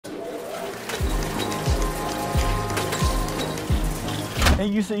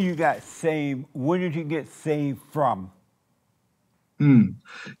And you say you got saved. Where did you get saved from?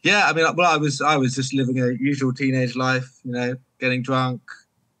 Yeah, I mean, well, I was just living a usual teenage life, getting drunk,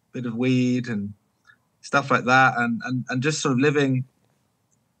 bit of weed and stuff like that, and just sort of living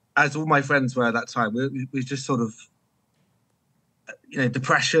as all my friends were at that time. We just sort of,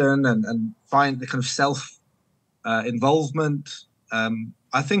 depression and find the kind of self involvement.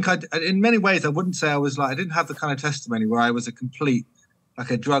 I think in many ways, I wouldn't say I didn't have the kind of testimony where I was a complete,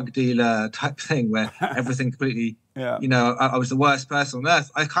 like a drug dealer type thing where everything completely, Yeah. I was the worst person on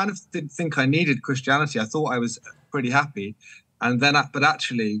earth. I kind of didn't think I needed Christianity. I thought I was pretty happy. And then, but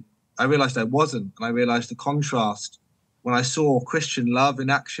actually I realized I wasn't. And I realized the contrast when I saw Christian love in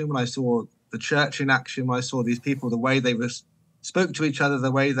action, when I saw the church in action, when I saw these people, the way they spoke to each other, the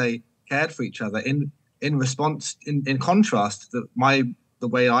way they cared for each other in response, in contrast to the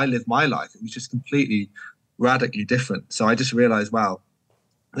way I live my life. It was just completely radically different. So I just realized, wow,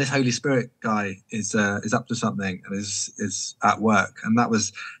 this Holy Spirit guy is up to something and is at work. And that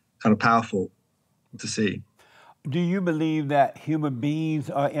was kind of powerful to see. Do you believe that human beings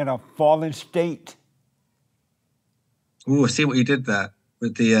are in a fallen state? Oh, I see what you did there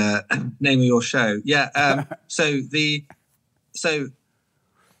with the name of your show. Yeah. I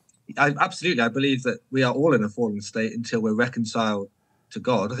believe that we are all in a fallen state until we're reconciled to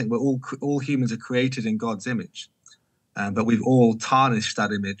God. I think all humans are created in God's image, but we've all tarnished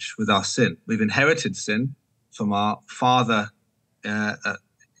that image with our sin. We've inherited sin from our father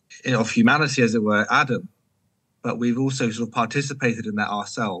of humanity, as it were, Adam, but we've also sort of participated in that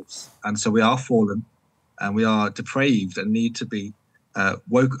ourselves, and so we are fallen, and we are depraved and need to be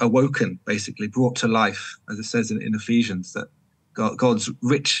awoken, basically brought to life, as it says in Ephesians, that God who's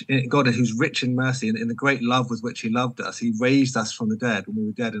rich in mercy and in the great love with which he loved us, he raised us from the dead when we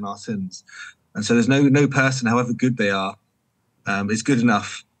were dead in our sins. And so there's no person, however good they are, is good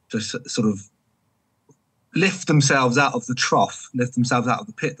enough to sort of lift themselves out of the trough, lift themselves out of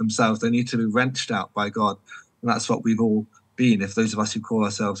the pit themselves. They need to be wrenched out by God. And that's what we've all been. If those of us who call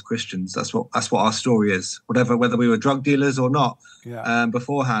ourselves Christians, that's what our story is. Whether we were drug dealers or not,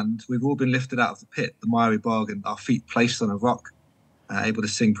 beforehand, we've all been lifted out of the pit, the miry bog, and our feet placed on a rock, able to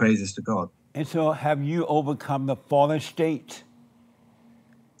sing praises to God. And so have you overcome the fallen state?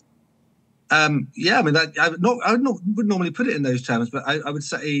 Yeah, I mean, wouldn't normally put it in those terms, but I would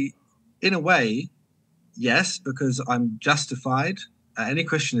say, in a way, yes, because I'm justified. Any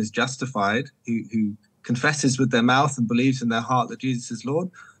Christian is justified who confesses with their mouth and believes in their heart that Jesus is Lord.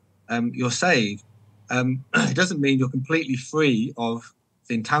 You're saved. It doesn't mean you're completely free of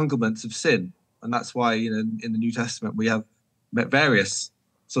the entanglements of sin, and that's why in the New Testament we have various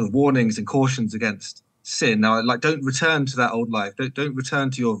sort of warnings and cautions against sin. Now, like, don't return to that old life. Don't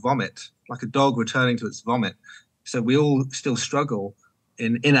return to your vomit, like a dog returning to its vomit. So we all still struggle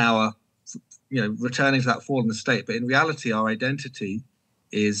in our returning to that fallen state. But in reality, our identity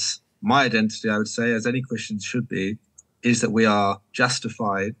is, my identity, I would say, as any Christian should be, is that we are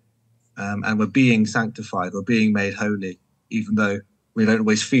justified and we're being sanctified or being made holy, even though we don't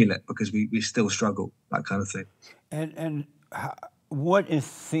always feel it because we still struggle, that kind of thing. And what is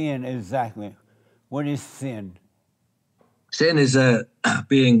sin exactly? What is sin? Sin is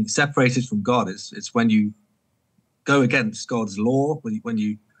being separated from God. It's when you go against God's law, when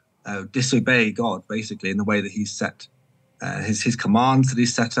you disobey God, basically, in the way that he's set his commands that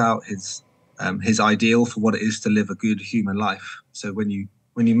he's set out, his ideal for what it is to live a good human life. So when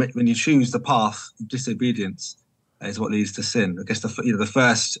you choose the path of disobedience, is what leads to sin. I guess the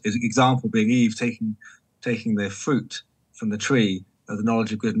first example being Eve taking the fruit from the tree of the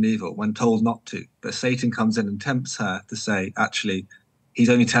knowledge of good and evil when told not to. But Satan comes in and tempts her to say, actually, he's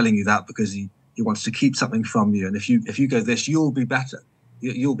only telling you that because he wants to keep something from you. And if you go this, you'll be better.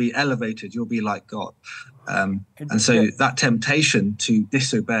 You'll be elevated. You'll be like God. And so that temptation to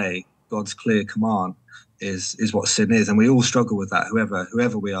disobey God's clear command is what sin is. And we all struggle with that,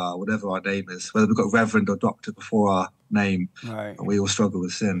 whoever we are, whatever our name is, whether we've got reverend or doctor before our name, right. We all struggle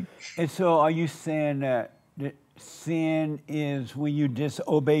with sin. And so are you saying that sin is when you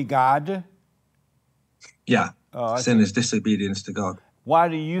disobey God? Yeah, sin is disobedience to God. Why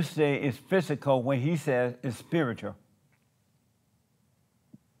do you say it's physical when he says it's spiritual?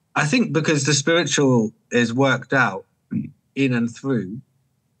 I think because the spiritual is worked out in and through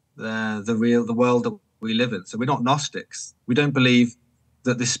the world that we live in. So we're not Gnostics. We don't believe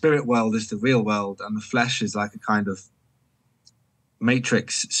that the spirit world is the real world and the flesh is like a kind of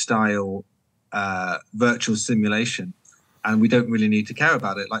Matrix style virtual simulation, and we don't really need to care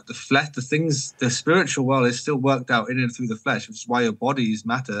about it. Like the spiritual world is still worked out in and through the flesh, which is why your bodies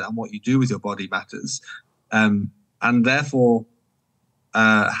matter and what you do with your body matters. And therefore,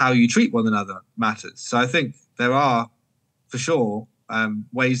 how you treat one another matters. So I think there are, for sure,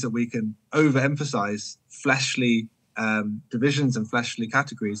 ways that we can overemphasize fleshly divisions and fleshly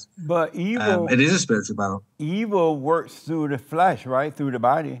categories. But evil, it is a spiritual battle. Evil works through the flesh, right? Through the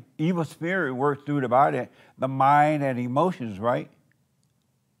body. Evil spirit works through the body, the mind and emotions, right?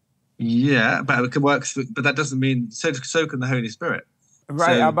 Yeah, but it can work through, but that doesn't mean so can the Holy Spirit.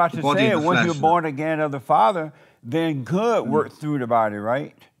 Right, So I'm about to say, once you're flesh, born again of the Father, then good works through the body,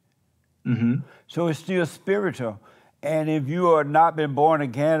 right? Mm-hmm. So it's still spiritual. And if you are not been born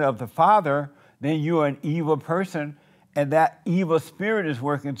again of the Father, then you're an evil person, and that evil spirit is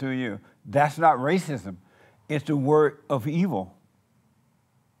working through you. That's not racism. It's the work of evil.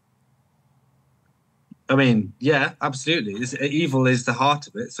 I mean, yeah, absolutely. Evil is the heart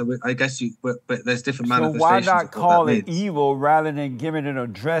of it. So I guess but there's different manifestations. So why not call it means. evil rather than giving it a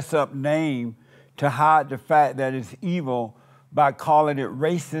dress-up name to hide the fact that it's evil by calling it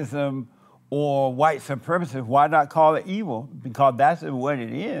racism or white supremacy? Why not call it evil? Because that's what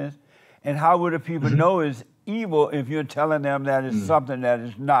it is. And how would the people know it's evil if you're telling them that it's something that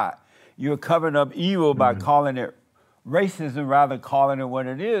it's not? You're covering up evil by calling it racism rather than calling it what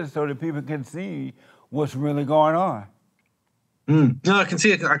it is so that people can see what's really going on. No, I can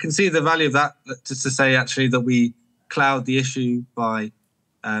see the value of that. Just to say, actually, that we cloud the issue by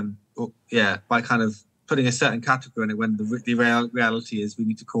kind of putting a certain category in it when the reality is we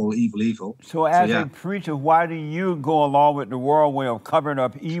need to call evil evil. So as a preacher, why do you go along with the world way of covering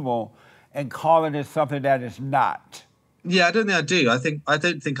up evil and calling it something that is not? Yeah, I don't think I do. I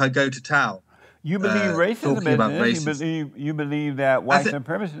don't think I go to town. You believe racism is you believe that white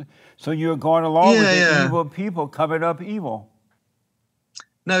supremacy. So you're going along with the evil people covering up evil.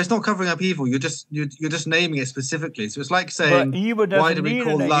 No, it's not covering up evil. You're just naming it specifically. So it's like saying, but evil doesn't why do we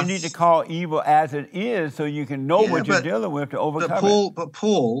call lust? You need to call evil as it is, so you can know what you're dealing with to overcome it. But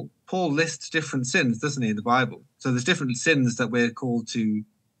Paul lists different sins, doesn't he, in the Bible? So there's different sins that we're called to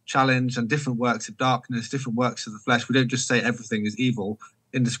challenge, and different works of darkness, different works of the flesh. We don't just say everything is evil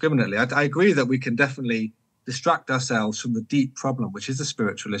indiscriminately. I agree that we can definitely distract ourselves from the deep problem, which is the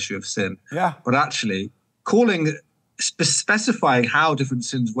spiritual issue of sin. Yeah. But actually, specifying how different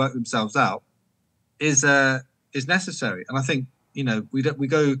sins work themselves out is necessary. And I think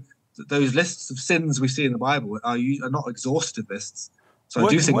those lists of sins we see in the Bible are not exhaustive lists. So I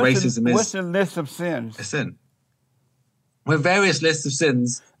do think racism is. What's the list of sins? A sin. We have various lists of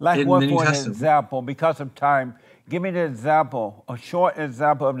sins like in what, the New for Testament. Example, because of time, give me the example, a short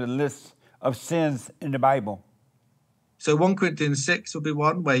example of the list of sins in the Bible. So 1 Corinthians 6 would be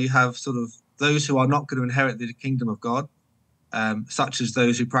one where you have sort of those who are not going to inherit the kingdom of God, such as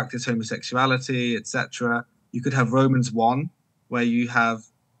those who practice homosexuality, etc. You could have Romans 1 where you have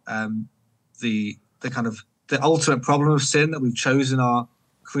the kind of the ultimate problem of sin, that we've chosen our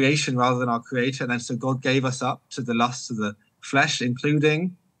creation rather than our creator, and then so God gave us up to the lusts of the flesh,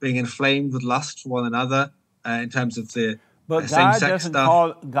 including being inflamed with lust for one another in terms of the same-sex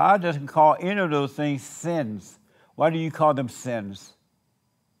stuff. God doesn't call any of those things sins. Why do you call them sins?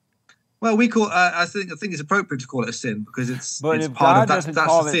 Well, we call. I think it's appropriate to call it a sin because it's part God of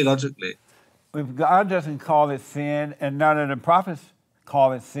that's theologically. If God doesn't call it sin, and none of the prophets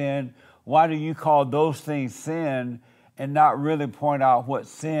call it sin, why do you call those things sin and not really point out what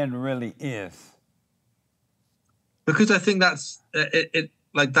sin really is? Because I think that's it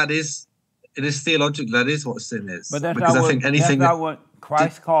is theological. That is what sin is. But that's that's not what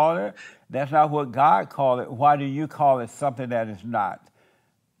Christ called it. That's not what God called it. Why do you call it something that is not?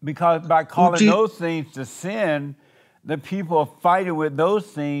 Because by calling those things to sin, the people are fighting with those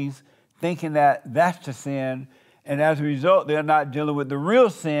things, thinking that that's the sin, and as a result, they're not dealing with the real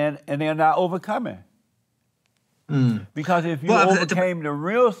sin, and they're not overcoming. Because if you overcame the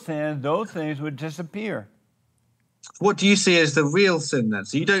real sin, those things would disappear. What do you see as the real sin then?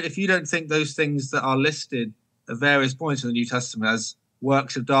 So if you don't think those things that are listed at various points in the New Testament as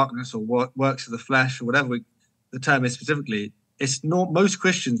works of darkness or works of the flesh or whatever the term is specifically, most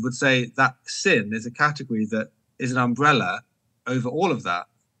Christians would say that sin is a category that is an umbrella over all of that,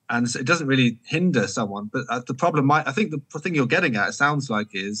 and so it doesn't really hinder someone. But the problem I think the thing you're getting at, it sounds like,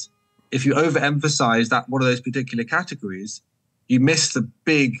 is if you overemphasize that one of those particular categories, you miss the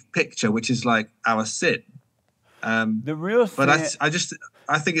big picture, which is like our sin. The real sin. But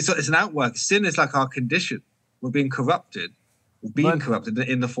I think it's an outwork. Sin is like our condition. We're being corrupted. We're being corrupted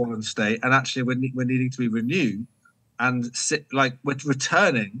in the fallen state, and actually we're needing to be renewed, and we're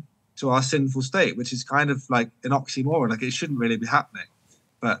returning to our sinful state, which is kind of like an oxymoron. Like it shouldn't really be happening.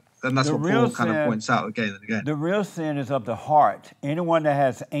 But then that's what Paul kind of points out again and again. The real sin is of the heart. Anyone that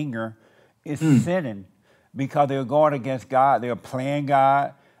has anger is sinning. because they're going against God. They're playing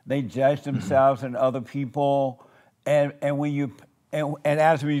God. They judge themselves and other people. And when you and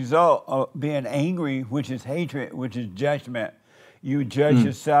as a result of being angry, which is hatred, which is judgment, you judge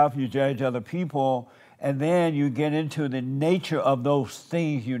yourself, you judge other people, and then you get into the nature of those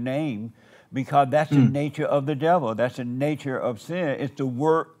things you name, because that's the nature of the devil. That's the nature of sin. It's the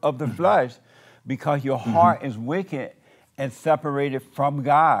work of the flesh, because your heart is wicked and separated from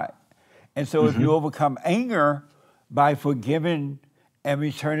God. And so if you overcome anger by forgiving and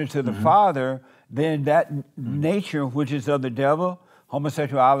returning to the Father, then that nature, which is of the devil,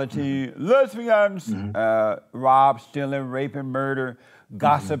 homosexuality, lesbians, rob, stealing, raping, murder,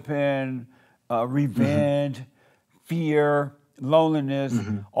 gossiping, revenge, fear, loneliness,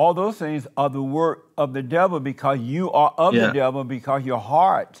 all those things are the work of the devil, because you are of the devil, because your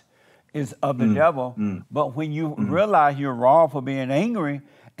heart is of the devil. But when you realize you're wrong for being angry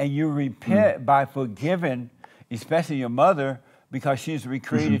and you repent by forgiving, especially your mother, because she's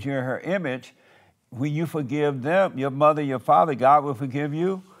recreated you in her image, when you forgive them, your mother, your father, God will forgive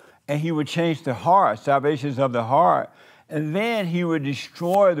you, and he will change the heart. Salvation is of the heart. And then he will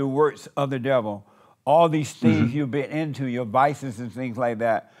destroy the works of the devil, all these things you've been into, your vices and things like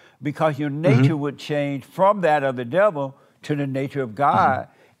that, because your nature would change from that of the devil to the nature of God.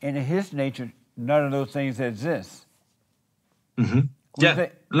 And in his nature, none of those things exist. Yeah,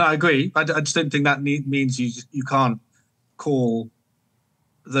 no, I agree. I just don't think that means you can't call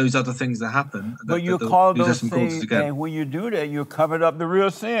those other things that happen. But you call those things, and when you do that, you're covered up the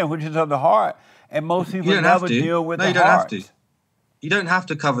real sin, which is of the heart. And most people never deal with the heart. No, you don't have to. You don't have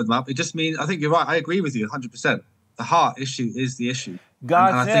to cover them up. It just means, I think you're right. I agree with you 100%. The heart issue is the issue.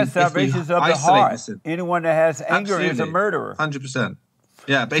 God says salvation is of the heart. Anyone that has anger is a murderer. 100%.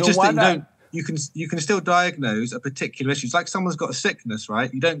 Yeah, but it's just that you don't. You can still diagnose a particular issue. It's like someone's got a sickness,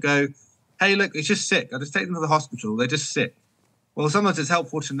 right? You don't go, hey, look, it's just sick. I just take them to the hospital. They're just sick. Well, sometimes it's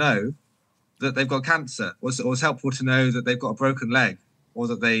helpful to know that they've got cancer, or it's helpful to know that they've got a broken leg, or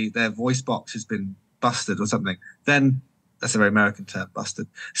that their voice box has been busted or something. Then that's a very American term, busted.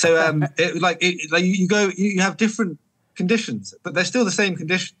 So you have different conditions, but they're still the same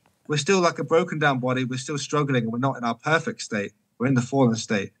condition. We're still like a broken down body. We're still struggling, and we're not in our perfect state. We're in the fallen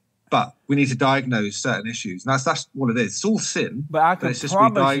state. But we need to diagnose certain issues. And that's what it is. It's all sin, but it's just we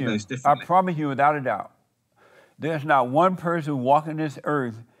diagnose differently. I promise you, without a doubt, there's not one person walking this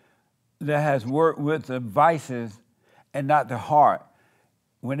earth that has worked with the vices and not the heart.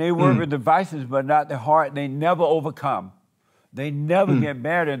 When they work with the vices but not the heart, they never overcome. They never get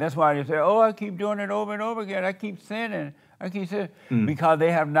better. That's why they say, oh, I keep doing it over and over again. I keep sinning. Because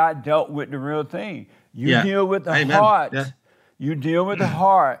they have not dealt with the real thing. You deal with the heart. Yeah. You deal with the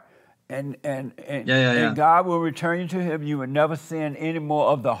heart. And God will return you to him. You will never sin any more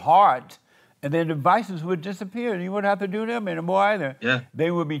of the heart. And then the vices would disappear. You wouldn't have to do them anymore either. Yeah. They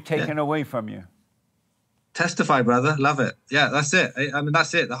would be taken away from you. Testify, brother. Love it. Yeah, that's it. I mean,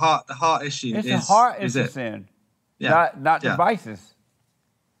 that's it. The heart issue the heart is the sin. Yeah. Not the vices.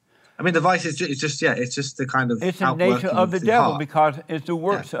 I mean, the vice is just it's just the kind of it's the nature of the devil, because it's the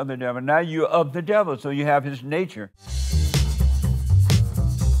works of the devil. Now you're of the devil, so you have his nature.